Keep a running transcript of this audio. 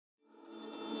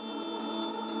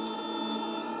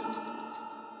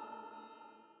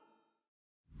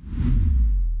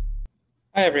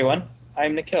Hi everyone,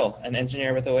 I'm Nikhil, an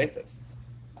engineer with Oasis.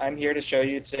 I'm here to show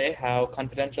you today how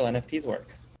confidential NFTs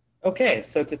work. Okay,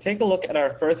 so to take a look at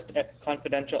our first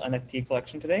confidential NFT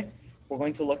collection today, we're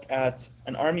going to look at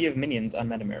an army of minions on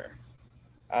MetaMirror.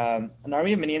 An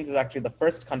army of minions is actually the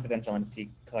first confidential NFT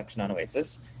collection on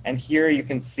Oasis, and here you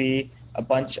can see a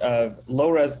bunch of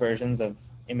low-res versions of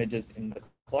images in the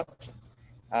collection.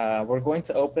 We're going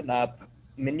to open up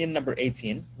minion number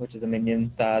 18, which is a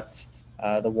minion that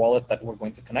the wallet that we're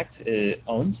going to connect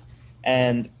owns.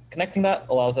 And connecting that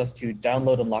allows us to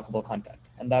download unlockable content.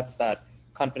 And that's that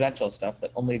confidential stuff that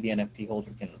only the NFT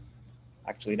holder can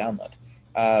actually download.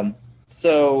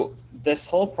 So this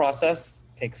whole process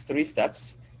takes 3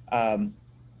 steps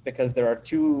because there are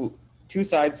two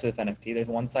sides to this NFT. There's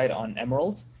one side on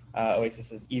Emerald,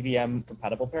 Oasis's EVM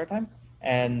compatible paratime,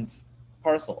 and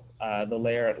Parcel, the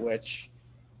layer at which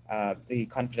the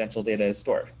confidential data is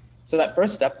stored. So that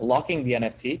first step, locking the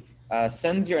NFT,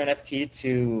 sends your NFT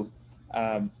to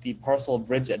the Parcel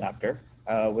bridge adapter,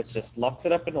 which just locks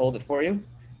it up and holds it for you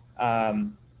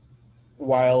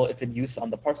while it's in use on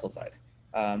the Parcel side.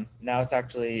 Now to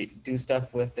actually do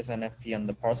stuff with this NFT on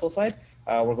the Parcel side,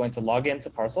 we're going to log into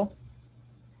Parcel,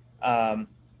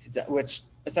 which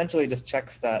essentially just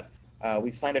checks that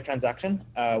we've signed a transaction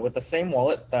with the same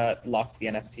wallet that locked the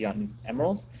NFT on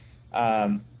Emerald.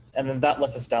 And then that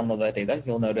lets us download that data.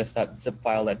 You'll notice that zip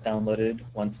file that downloaded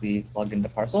once we logged into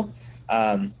Parcel.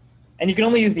 And you can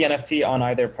only use the NFT on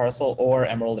either Parcel or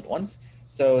Emerald at once.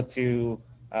 So to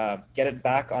get it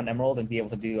back on Emerald and be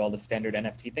able to do all the standard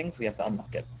NFT things, we have to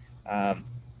unlock it.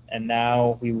 And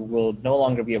now we will no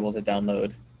longer be able to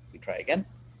download. We try again.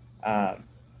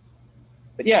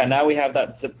 But yeah, now we have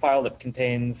that zip file that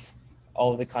contains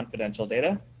all of the confidential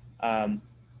data.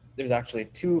 There's actually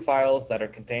 2 files that are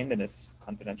contained in this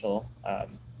confidential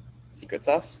secret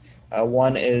sauce.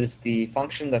 One is the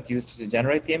function that's used to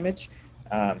generate the image,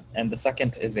 and the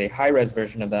second is a high-res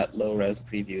version of that low-res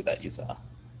preview that you saw.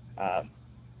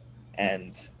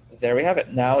 And there we have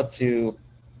it. Now to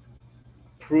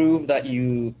prove that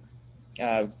you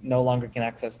no longer can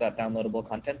access that downloadable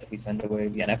content if we send away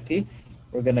the NFT,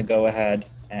 we're going to go ahead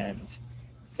and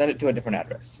send it to a different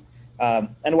address.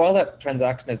 And while that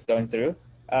transaction is going through,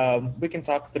 we can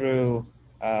talk through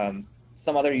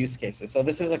some other use cases. So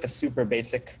this is like a super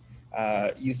basic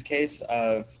use case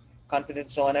of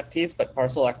confidential NFTs, but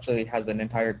Parcel actually has an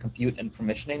entire compute and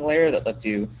permissioning layer that lets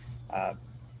you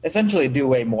essentially do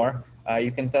way more.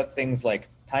 You can set things like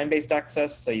time-based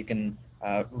access, so you can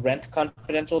rent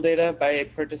confidential data by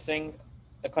purchasing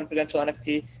a confidential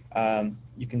NFT.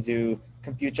 You can do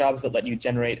compute jobs that let you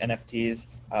generate NFTs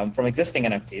from existing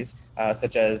NFTs,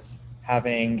 such as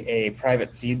having a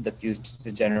private seed that's used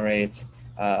to generate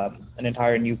an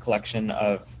entire new collection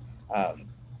of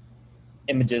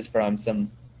images from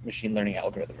some machine learning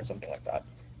algorithm or something like that.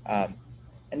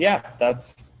 And yeah,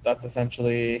 that's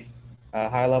essentially a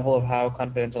high level of how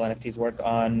confidential NFTs work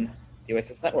on the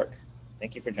Oasis network.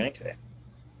 Thank you for joining today.